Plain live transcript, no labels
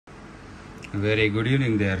Very good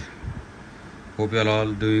evening there. Hope you are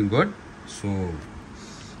all doing good. So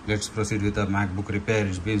let's proceed with the MacBook repair.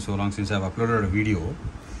 It's been so long since I've uploaded a video.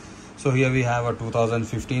 So here we have a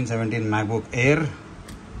 2015-17 MacBook Air,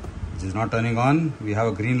 which is not turning on. We have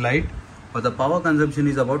a green light, but the power consumption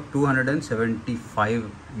is about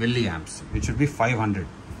 275 milliamps. It should be 500.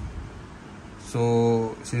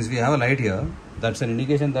 So since we have a light here, that's an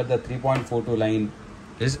indication that the 3.42 line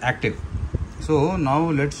is active. So now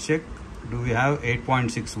let's check, do we have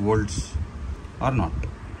 8.6 volts or not.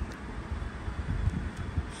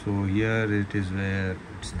 So here it is where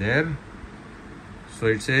it's there. So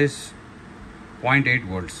it says 0.8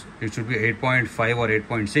 volts. It should be 8.5 or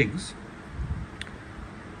 8.6.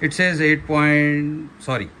 It says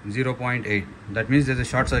 0.8. That means there's a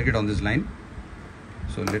short circuit on this line.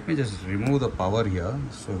 So let me just remove the power here.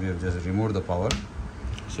 So we have just removed the power.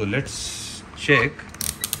 So let's check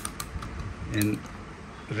in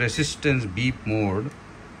resistance beep mode.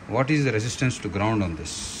 What is the resistance to ground on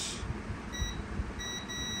this?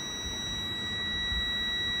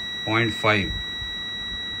 0.5.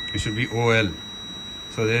 It should be OL.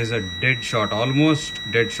 So there is a dead short, almost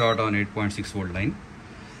dead short on 8.6 volt line.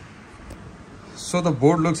 So the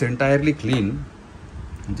board looks entirely clean.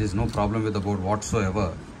 There is no problem with the board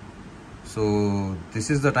whatsoever. So this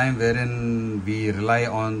is the time wherein we rely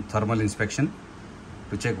on thermal inspection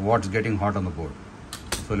to check what's getting hot on the board.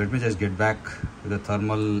 So let me just get back with the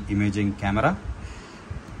thermal imaging camera.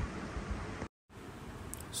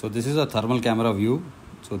 So this is a thermal camera view.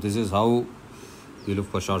 So this is how we look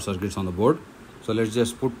for short circuits on the board. So let's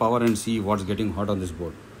just put power and see what's getting hot on this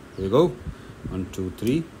board. Here we go. 1, 2,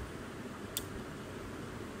 3.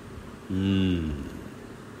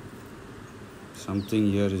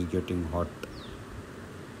 Something here is getting hot.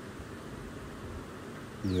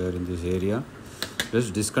 Here in this area.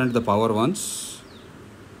 Let's disconnect the power once.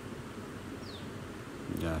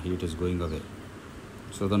 Yeah, heat is going away.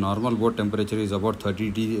 So the normal board temperature is about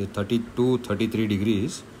 32, 33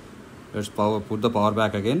 degrees. Let's put the power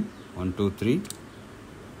back again. 1, 2, 3.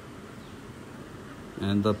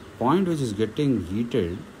 And the point which is getting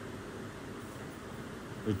heated,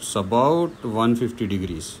 it's about 150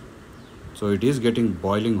 degrees. So it is getting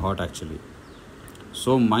boiling hot actually.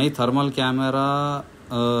 So my thermal camera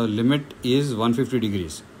limit is 150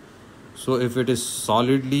 degrees. So if it is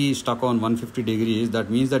solidly stuck on 150 degrees,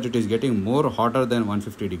 that means that it is getting more hotter than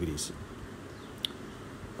 150 degrees.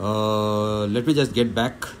 Let me just get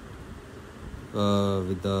back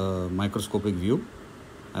with the microscopic view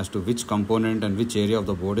as to which component and which area of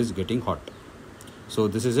the board is getting hot. So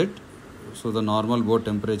this is it. So the normal board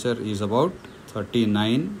temperature is about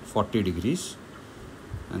 39-40 degrees,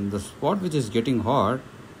 and the spot which is getting hot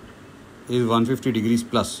is 150 degrees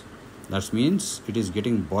plus. That means it is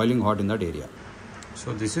getting boiling hot in that area.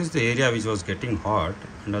 So this is the area which was getting hot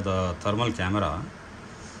under the thermal camera.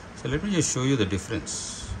 So let me just show you the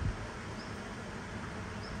difference.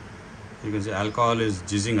 You can see alcohol is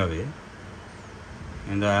jizzing away,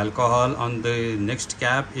 and the alcohol on the next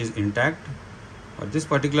cap is intact, but this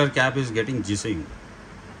particular cap is getting jizzing.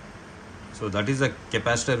 So that is the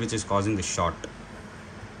capacitor which is causing the short.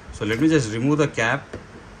 So let me just remove the cap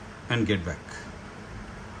and get back.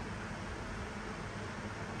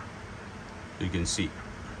 You can see.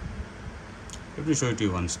 Let me show it to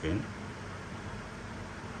you once again.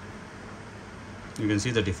 You can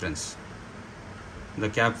see the difference. The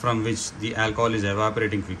cap from which the alcohol is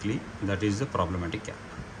evaporating quickly, that is the problematic cap.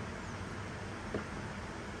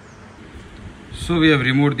 So we have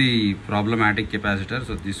removed the problematic capacitor.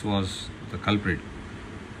 So this was the culprit.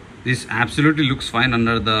 This absolutely looks fine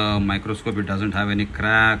under the microscope. It doesn't have any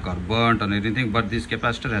crack or burnt or anything, but this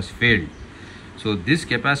capacitor has failed. So this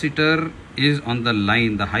capacitor is on the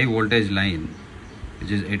line, the high voltage line, which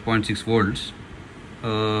is 8.6 volts.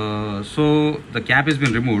 So the cap has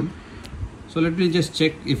been removed. So let me just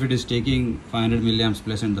check if it is taking 500 milliamps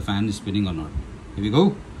plus and the fan is spinning or not. Here we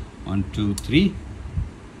go. 1, 2, 3.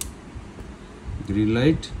 Green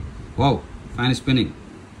light. Wow, fan is spinning.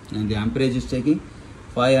 And the amperage is taking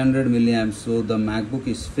 500 milliamps. So the MacBook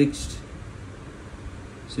is fixed.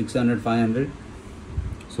 600, 500.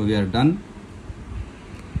 So we are done.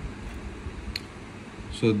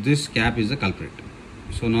 So this cap is the culprit.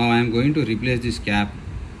 So now I am going to replace this cap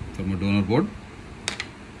from a donor board.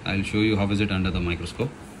 I will show you how is it under the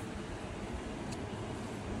microscope.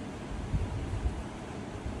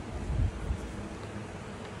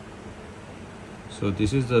 So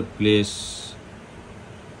this is the place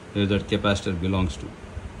where that capacitor belongs to.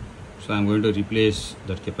 So I am going to replace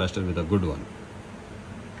that capacitor with a good one.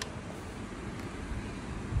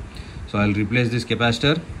 So I will replace this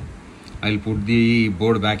capacitor I'll put the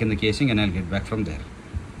board back in the casing and I'll get back from there.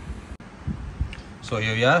 So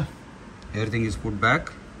here we are, everything is put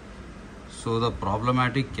back. So the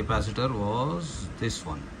problematic capacitor was this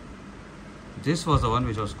one. This was the one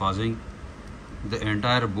which was causing the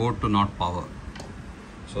entire board to not power.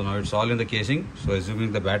 So now it's all in the casing. So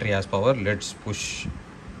assuming the battery has power, let's push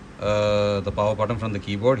the power button from the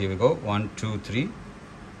keyboard. Here we go, 1, 2, 3.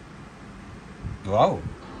 Wow,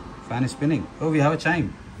 fan is spinning. Oh, we have a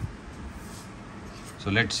chime. So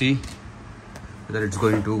let's see whether it's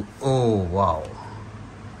going to, oh wow.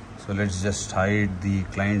 So let's just hide the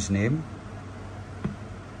client's name.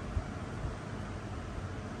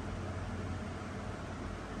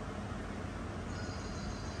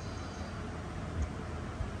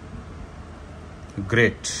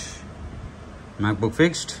 Great. MacBook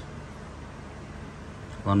fixed.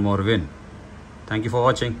 One more win. Thank you for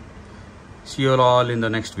watching. See you all in the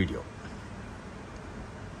next video.